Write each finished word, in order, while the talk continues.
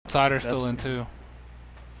Cider's still in too.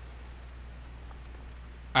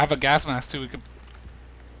 I have a gas mask too.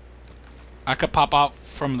 I could pop out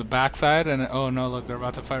from the backside and oh no, look, they're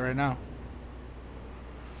about to fight right now.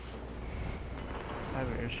 I have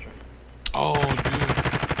an airstrike. Oh,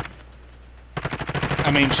 dude.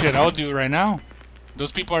 I mean, shit, I would do it right now.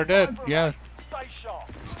 Those people are dead. Yeah.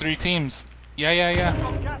 It's 3 teams.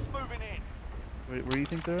 Yeah. Wait, where do you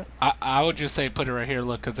think they're at? I would just say put it right here,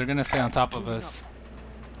 look, because they're going to stay on top of us.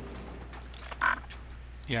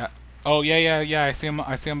 Yeah. Oh, yeah. I see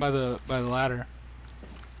him by the ladder.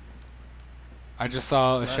 I just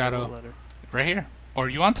saw a shadow. Right here. Or are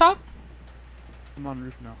you on top? I'm on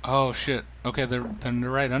roof now. Oh, shit. Okay, they're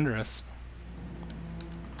right under us.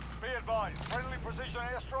 Be advised, friendly precision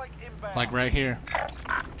airstrike inbound. Like right here.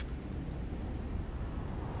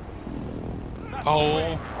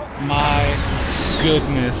 Oh my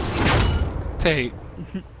goodness. Tate.